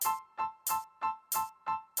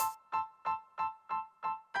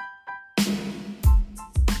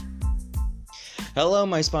Hello,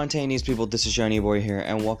 my spontaneous people. This is Johnny Boy here,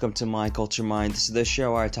 and welcome to My Culture Mind. This is the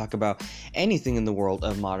show where I talk about anything in the world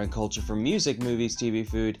of modern culture, from music, movies, TV,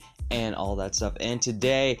 food, and all that stuff. And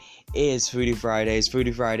today is Foodie Fridays.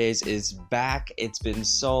 Foodie Fridays is back. It's been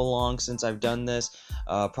so long since I've done this.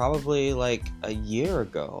 Probably like a year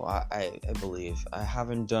ago, I believe. I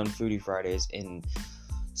haven't done Foodie Fridays in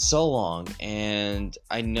so long, and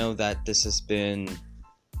I know that this has been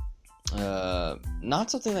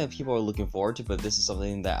not something that people are looking forward to, but this is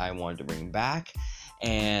something that I wanted to bring back.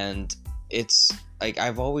 And it's like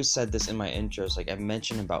I've always said this in my intros, like I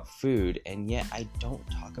mentioned about food, and yet I don't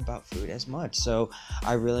talk about food as much. So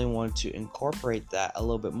I really wanted to incorporate that a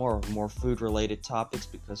little bit more food related topics,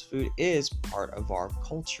 because food is part of our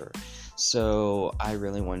culture. So I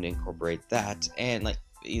really wanted to incorporate that, and like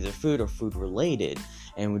either food or food related.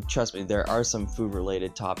 And trust me, there are some food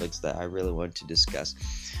related topics that I really want to discuss.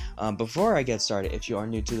 Before I get started, if you are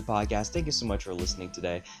new to the podcast, thank you so much for listening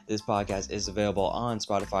today. This podcast is available on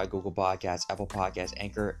Spotify, Google Podcasts, Apple Podcasts,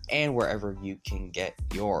 Anchor, and wherever you can get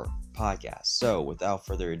your podcasts. So without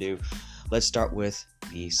further ado, let's start with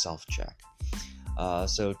the self-check.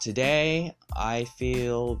 So today I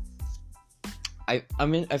feel like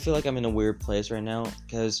I'm in a weird place right now,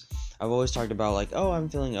 because I've always talked about like, oh, I'm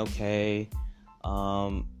feeling okay.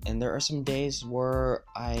 And there are some days where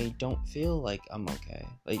I don't feel like I'm okay.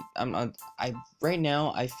 Like right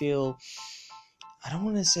now I feel, I don't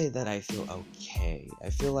want to say that I feel okay. I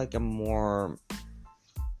feel like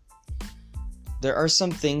there are some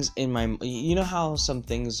things in my, you know how some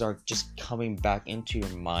things are just coming back into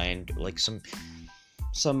your mind, like some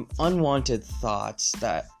unwanted thoughts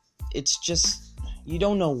that it's just, you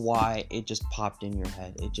don't know why it just popped in your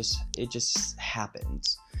head. It just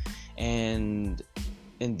happens. And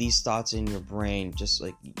these thoughts in your brain, just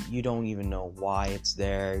like, you don't even know why it's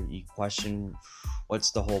there. You question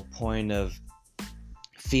what's the whole point of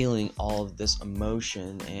feeling all of this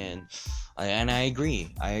emotion. And I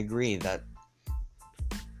agree that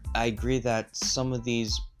some of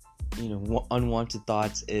these, unwanted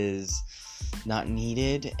thoughts is not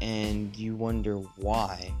needed, and you wonder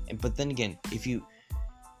why. But then again,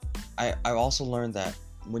 I also learned that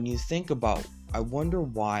when you think about, I wonder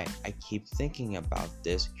why I keep thinking about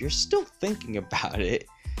this, you're still thinking about it.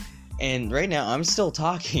 And right now I'm still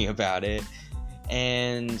talking about it.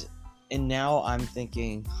 And now I'm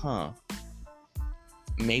thinking,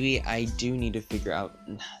 maybe I do need to figure out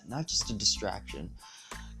not just a distraction,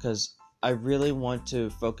 because I really want to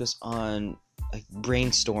focus on like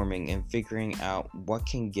brainstorming and figuring out what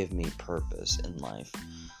can give me purpose in life.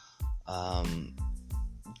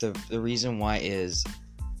 The reason why is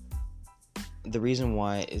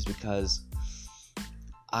because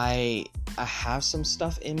I have some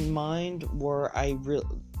stuff in mind where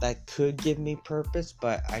that could give me purpose,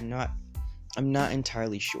 but I'm not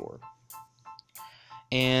entirely sure.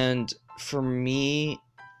 And for me,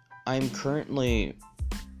 I'm currently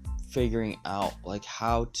figuring out like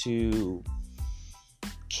how to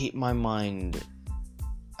keep my mind,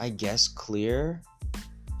 I guess, clear.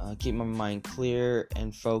 Keep my mind clear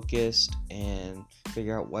and focused, and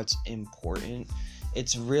figure out what's important.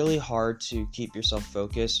 It's really hard to keep yourself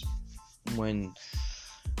focused when,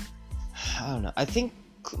 I don't know, I think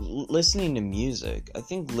listening to music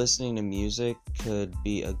could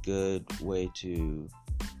be a good way to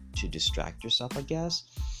distract yourself, I guess.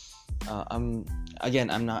 I'm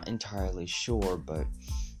not entirely sure, but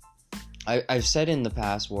I've said in the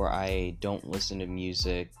past where I don't listen to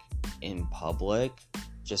music in public,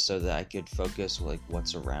 just so that I could focus like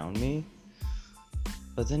what's around me.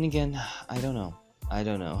 But then again, I don't know.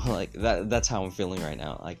 Like that's how I'm feeling right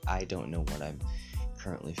now. Like I don't know what I'm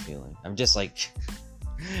currently feeling. I'm just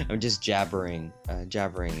jabbering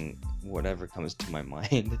whatever comes to my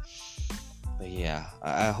mind. But yeah,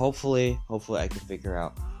 I hopefully I can figure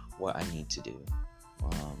out what I need to do.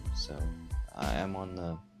 So I'm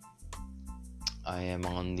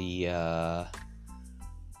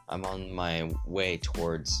on my way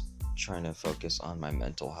towards trying to focus on my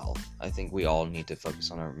mental health. I think we all need to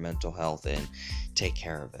focus on our mental health and take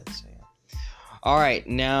care of it. So yeah. Alright,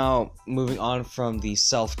 now moving on from the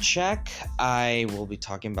self-check, I will be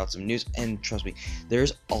talking about some news. And trust me,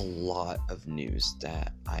 there's a lot of news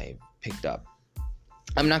that I picked up.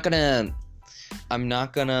 I'm not gonna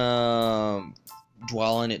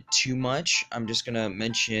dwell on it too much. I'm just gonna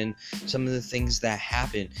mention some of the things that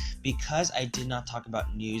happened, because I did not talk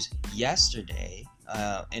about news yesterday.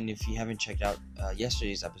 And if you haven't checked out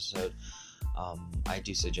yesterday's episode, I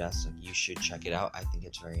do suggest that you should check it out. I think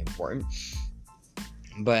it's very important.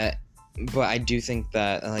 But I do think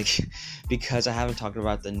that, like, because I haven't talked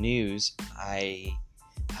about the news, I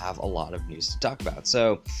have a lot of news to talk about.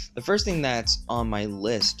 So the first thing that's on my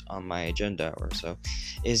list, on my agenda or so,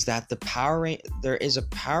 is that there is a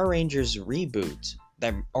Power Rangers reboot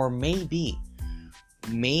that, or maybe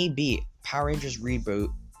Power Rangers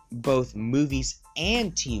reboot, both movies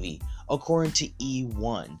and TV, according to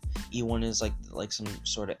E1. E1 is like some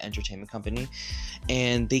sort of entertainment company,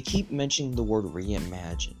 and they keep mentioning the word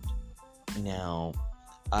reimagined. Now,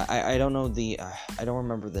 I don't know I don't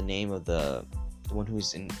remember the name of the one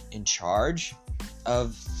who's in charge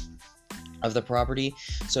of the property.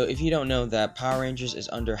 So if you don't know, that Power Rangers is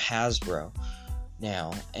under Hasbro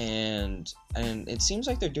now, and it seems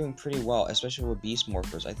like they're doing pretty well, especially with Beast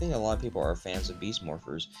Morphers. I think a lot of people are fans of Beast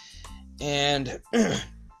Morphers, and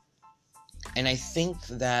and I think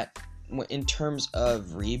that in terms of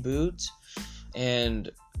reboot, and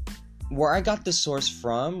where I got the source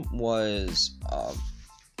from was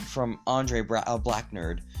from Andre Black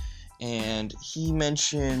Nerd, and he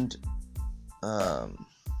mentioned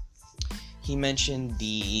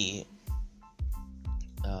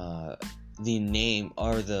the name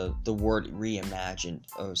or the word reimagined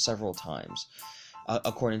several times,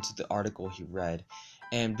 according to the article he read.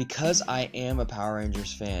 And because I am a Power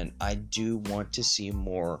Rangers fan, I do want to see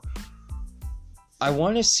more. I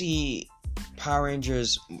want to see Power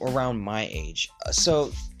Rangers around my age.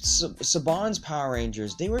 So Saban's Power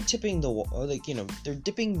Rangers, they were tipping they're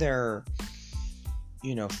dipping their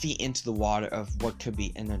feet into the water of what could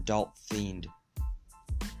be an adult themed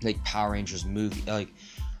Power Rangers movie,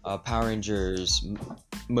 Power Rangers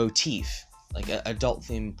motif, an adult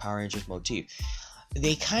themed Power Rangers motif.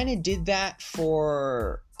 They kind of did that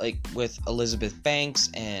for with Elizabeth Banks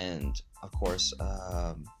and of course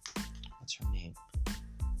what's her name?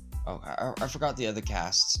 Oh, I forgot the other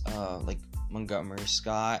casts, Montgomery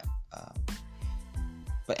Scott.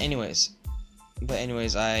 But anyways,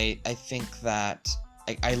 I think that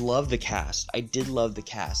I love the cast. I did love the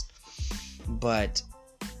cast, but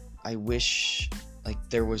I wish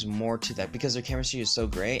there was more to that, because their chemistry is so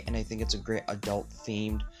great, and I think it's a great adult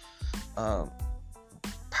themed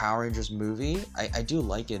Power Rangers movie. I do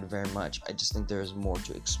like it very much. I just think there's more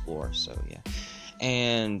to explore. So yeah.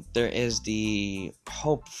 And there is the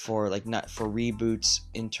hope for not for reboots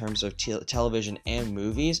in terms of television and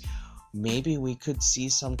movies. Maybe we could see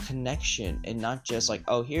some connection, and not just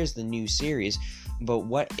oh, here's the new series, but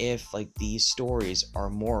what if these stories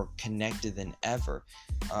are more connected than ever?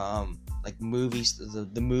 Movies,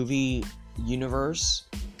 the movie universe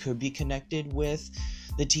could be connected with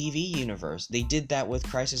the TV universe. They did that with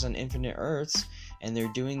Crisis on Infinite Earths, and they're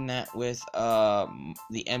doing that with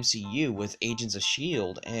the MCU with Agents of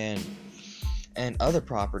S.H.I.E.L.D. and other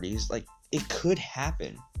properties. It could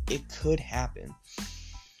happen.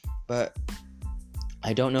 But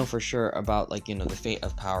I don't know for sure about the fate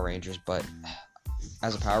of Power Rangers, but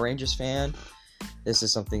as a Power Rangers fan, this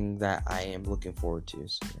is something that I am looking forward to.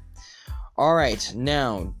 So. All right,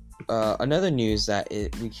 now another news that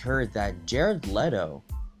we heard that Jared Leto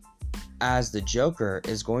as the Joker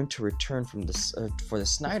is going to return for the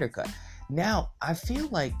Snyder Cut. Now, I feel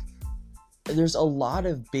like there's a lot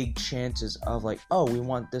of big chances of oh, we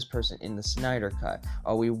want this person in the Snyder Cut.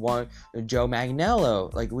 Oh, we want Joe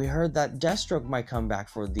Manganiello. We heard that Deathstroke might come back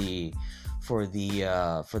for the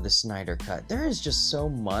Snyder Cut. There is just so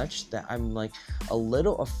much that I'm a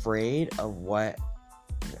little afraid of what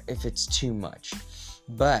if it's too much.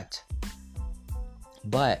 But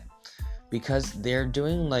because they're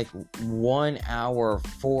doing 1 hour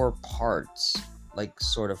 4 parts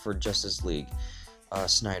sort of for Justice League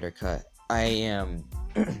Snyder Cut, I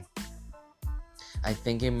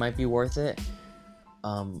think it might be worth it.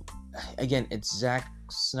 Again, it's Zack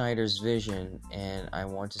Snyder's vision, and I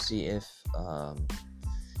want to see if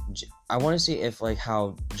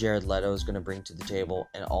how Jared Leto is going to bring to the table,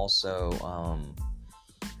 and also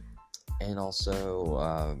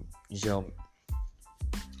Joe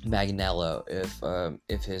Manganiello,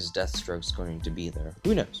 if his Deathstroke's going to be there.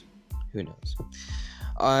 Who knows?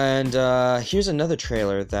 And here's another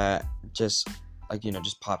trailer that just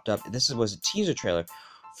popped up. This was a teaser trailer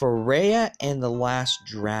for Raya and the Last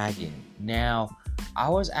Dragon. Now, I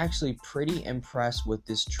was actually pretty impressed with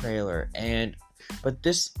this trailer, but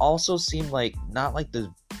this also seemed not those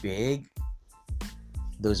big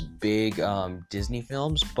Disney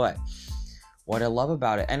films, but what I love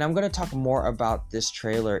about it, and I'm going to talk more about this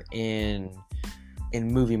trailer in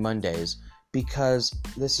Movie Mondays, because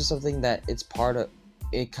this is something that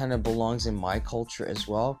it kind of belongs in my culture as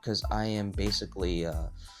well, because I am basically a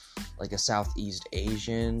Southeast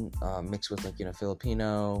Asian mixed with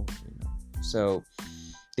Filipino, so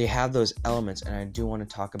they have those elements, and I do want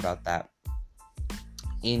to talk about that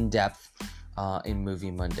in depth in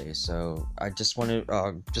Movie Monday. So I just wanted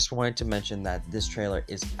to mention that this trailer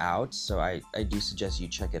is out, so I do suggest you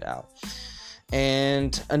check it out.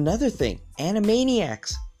 And another thing,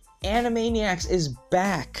 Animaniacs is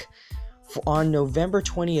back on November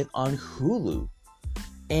 20th on Hulu.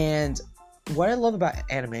 And what I love about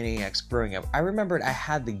Animaniacs growing up, I remembered I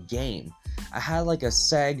had the game. I had like a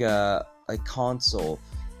Sega console,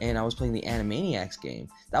 and I was playing the Animaniacs game.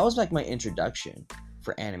 That was like my introduction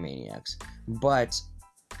for Animaniacs.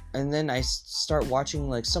 And then I start watching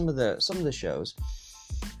like some of the shows.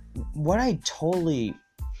 What I totally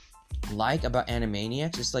like about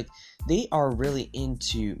Animaniacs is like they are really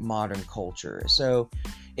into modern culture. So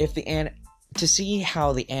to see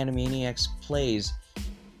how the Animaniacs plays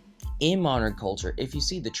in modern culture, if you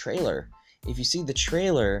see the trailer,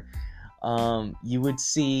 you would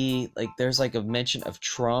see like there's like a mention of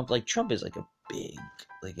Trump. Like Trump is like a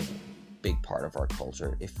big part of our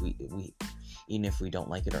culture, if we even if we don't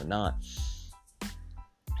like it or not.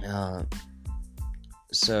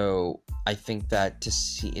 So I think that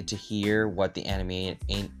to hear what the Animaniacs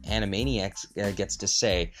gets to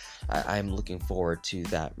say, I'm looking forward to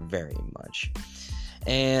that very much.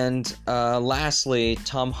 And lastly,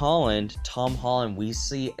 Tom Holland, we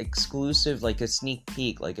see exclusive, like a sneak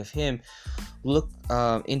peek, like of him look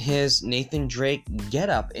in his Nathan Drake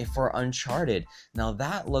getup for Uncharted. Now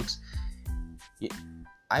that looks,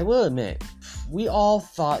 I will admit, we all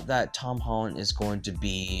thought that Tom Holland is going to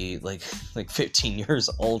be like 15 years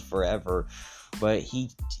old forever, but he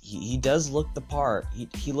does look the part.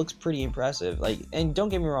 He looks pretty impressive. Like, and don't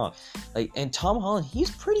get me wrong, like, and Tom Holland, he's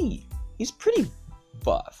pretty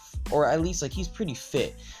buff, or at least like he's pretty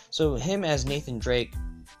fit. So him as Nathan Drake,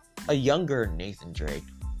 a younger Nathan Drake,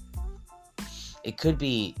 it could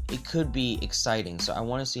be exciting. So I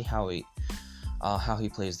want to see how he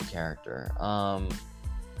plays the character.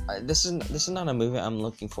 This is not a movie I'm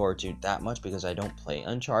looking forward to that much because I don't play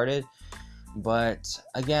Uncharted. But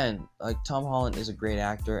again, like Tom Holland is a great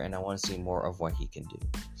actor, and I want to see more of what he can do.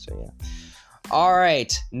 So yeah. All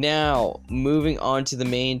right, now moving on to the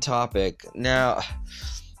main topic. Now,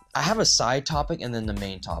 I have a side topic and then the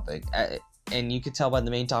main topic, and you can tell by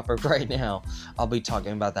the main topic right now, I'll be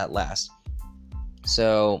talking about that last.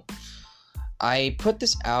 So, I put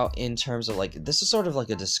this out in terms of like, this is sort of like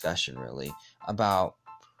a discussion really about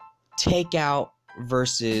takeout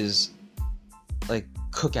versus like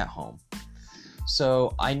cook at home.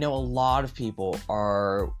 So I know a lot of people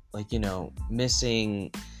are like,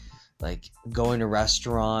 missing like going to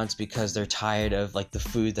restaurants because they're tired of like the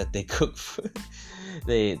food that they cook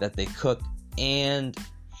that they cook, and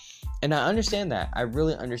I understand that. I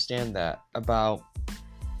really understand that about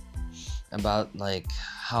like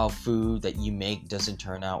how food that you make doesn't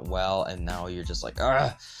turn out well, and now you're just like,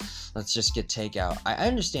 let's just get takeout. I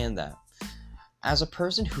understand that. As a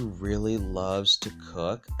person who really loves to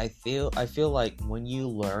cook, I feel like when you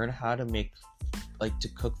learn how to make, like, to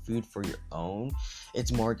cook food for your own,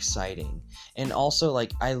 it's more exciting. And also,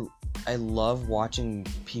 like, I love watching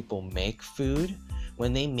people make food.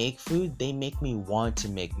 When they make food, they make me want to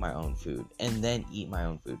make my own food and then eat my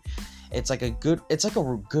own food. It's like a good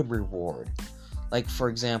reward. Like, for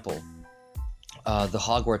example, the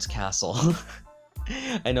Hogwarts castle.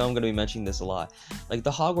 I know I'm going to be mentioning this a lot. Like,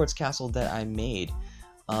 the Hogwarts castle that I made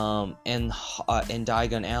in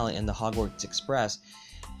Diagon Alley and the Hogwarts Express,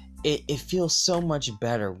 it feels so much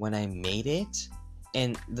better when I made it,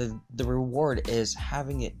 and the reward is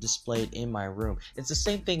having it displayed in my room. It's the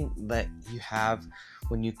same thing that you have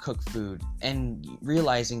when you cook food, and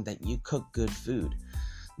realizing that you cook good food,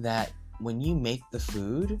 that when you make the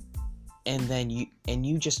food and then you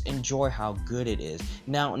just enjoy how good it is.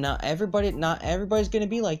 Now not everybody's gonna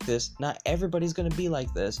be like this. Not everybody's gonna be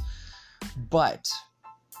like this. But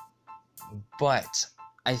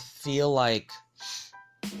I feel like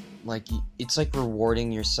it's like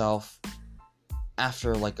rewarding yourself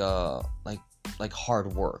after like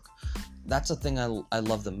hard work. That's the thing I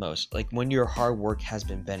love the most. Like when your hard work has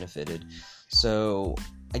been benefited. So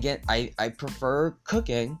again, I prefer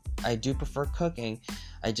cooking. I do prefer cooking.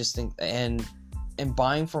 I just think, and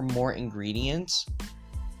buying for more ingredients,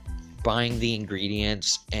 buying the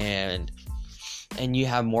ingredients and you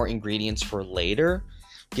have more ingredients for later,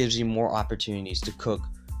 gives you more opportunities to cook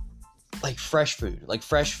like fresh food. Like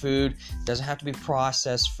fresh food doesn't have to be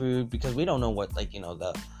processed food, because we don't know what, like,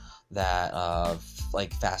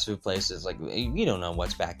 like fast food places, like, you don't know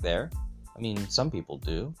what's back there. I mean, some people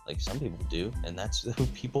do, and that's the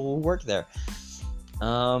people who work there.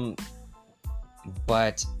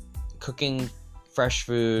 But cooking fresh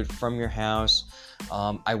food from your house.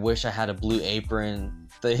 I wish I had a Blue Apron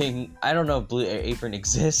thing. I don't know if Blue Apron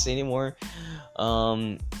exists anymore.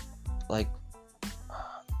 Like,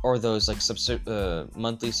 or those like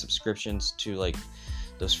monthly subscriptions to like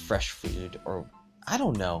those fresh food, or I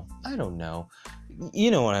don't know.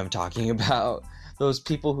 You know what I'm talking about. Those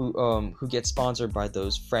people who get sponsored by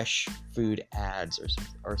those fresh food ads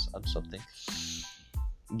or something.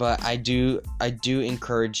 But I do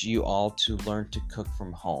encourage you all to learn to cook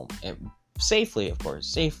from home, and safely, of course,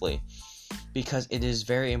 safely, because it is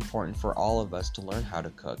very important for all of us to learn how to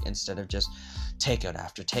cook instead of just takeout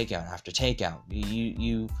after takeout after takeout.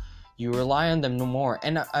 You rely on them no more.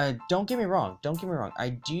 And don't get me wrong. I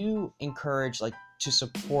do encourage like to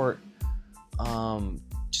support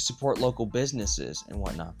local businesses and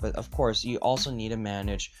whatnot. But of course, you also need to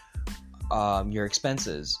manage your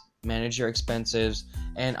expenses.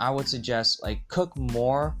 And I would suggest like cook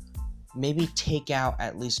more, maybe take out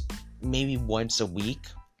at least maybe once a week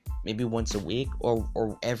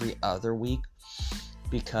or every other week,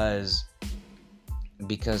 because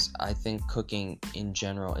I think cooking in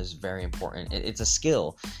general is very important. It's a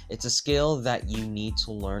skill that you need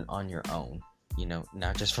to learn on your own,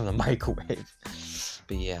 not just from the microwave.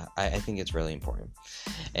 But yeah, I think it's really important.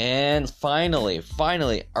 And finally,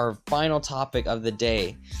 our final topic of the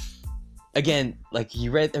day. Again, like you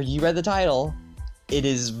read the title, it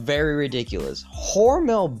is very ridiculous.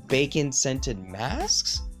 Hormel bacon scented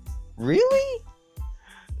masks? Really?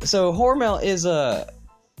 So Hormel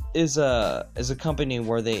is a company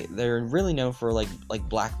where they're really known for like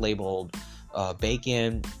black labeled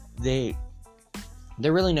bacon. They're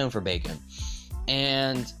really known for bacon.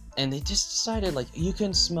 And they just decided like you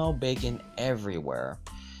can smell bacon everywhere.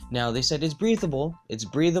 Now they said it's breathable. You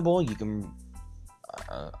can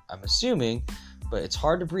I'm assuming, but it's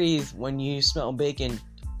hard to breathe when you smell bacon.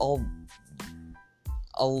 I'm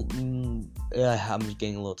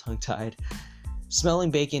getting a little tongue-tied. Smelling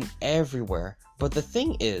bacon everywhere. But the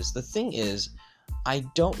thing is, I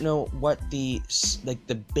don't know what the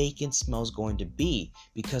bacon smell is going to be,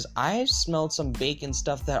 because I've smelled some bacon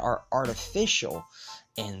stuff that are artificial,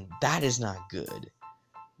 and that is not good.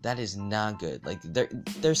 Like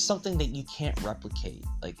there's something that you can't replicate,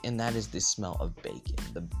 like, and that is the smell of bacon.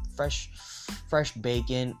 The fresh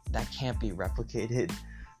bacon that can't be replicated.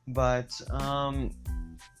 But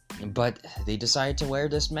they decided to wear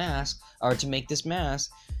this mask, or to make this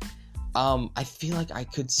mask. I feel like I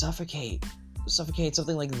could suffocate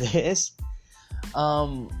something like this.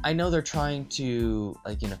 I know they're trying to,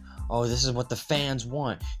 like, this is what the fans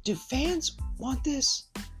want. Do fans want this?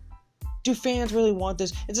 Do fans really want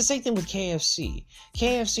this? It's the same thing with KFC.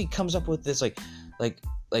 KFC comes up with this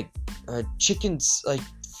chickens, like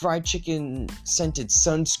fried chicken scented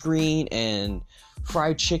sunscreen and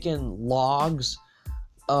fried chicken logs.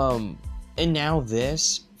 And now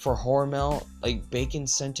this for Hormel, like bacon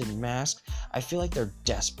scented mask. I feel like they're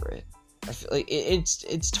desperate. I feel like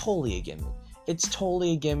it's totally a gimmick. It's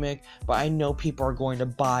totally a gimmick, but I know people are going to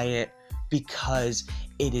buy it because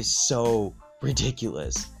it is so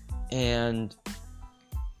ridiculous. And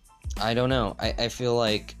I don't know. I feel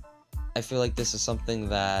like this is something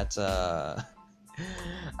that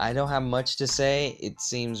I don't have much to say. It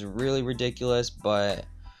seems really ridiculous, but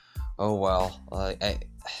oh well.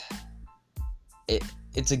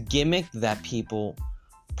 It's a gimmick that people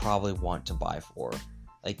probably want to buy for.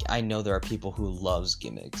 Like, I know there are people who loves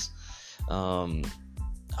gimmicks. I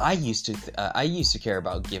used to care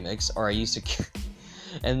about gimmicks, or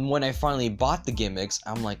and when I finally bought the gimmicks,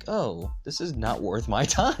 I'm like, oh, this is not worth my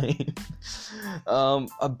time.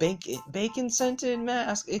 A bacon scented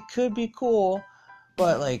mask, it could be cool,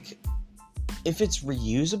 but like, if it's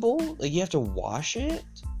reusable, like you have to wash it,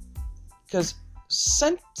 because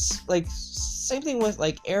scents, like same thing with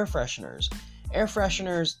like air fresheners. Air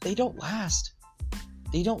fresheners, they don't last,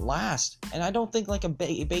 and I don't think like a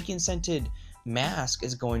bacon scented mask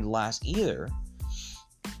is going to last either.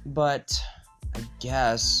 But I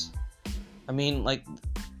guess, I mean, like,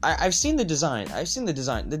 I've seen the design.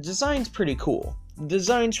 The design's pretty cool.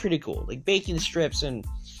 Like bacon strips, and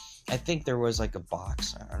I think there was like a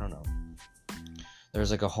box. I don't know. There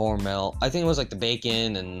was like a Hormel. I think it was like the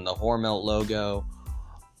bacon and the Hormel logo.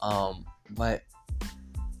 But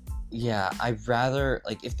yeah, I'd rather,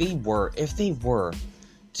 like, if they were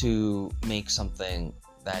to make something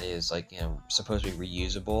that is like, supposed to be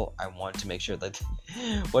reusable, I want to make sure that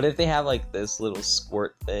what if they have like this little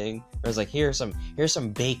squirt thing where it's like, here's some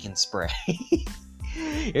bacon spray.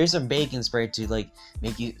 Here's some bacon spray to like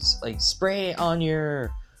make you like spray on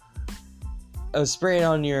your spray it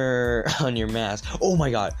on your mask. Oh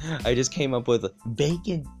my god, I just came up with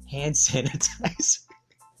bacon hand sanitizer.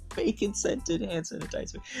 Bacon scented hand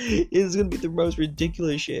sanitizer. It's gonna be the most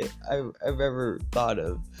ridiculous shit I've ever thought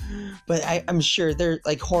of. But I'm sure they're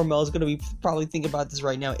like, Hormel is gonna be probably thinking about this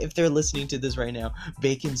right now. If they're listening to this right now,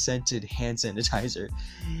 bacon scented hand sanitizer.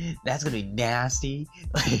 That's gonna be nasty.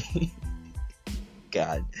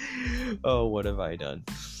 God. Oh, what have I done?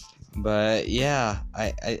 But yeah,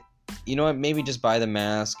 I you know what, maybe just buy the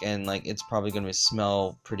mask, and like it's probably gonna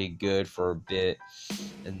smell pretty good for a bit,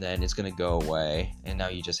 and then it's gonna go away, and now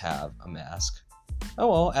you just have a mask. Oh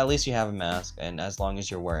well, at least you have a mask, and as long as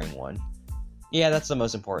you're wearing one. Yeah, that's the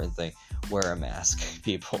most important thing. Wear a mask,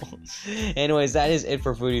 people. Anyways, that is it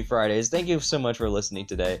for Foodie Fridays. Thank you so much for listening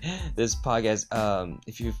today. This podcast,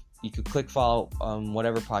 if you could click follow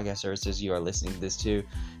whatever podcast services you are listening to this to.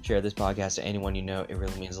 Share this podcast to anyone you know. It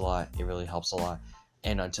really means a lot. It really helps a lot.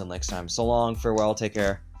 And until next time, so long, farewell, take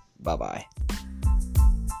care, bye-bye.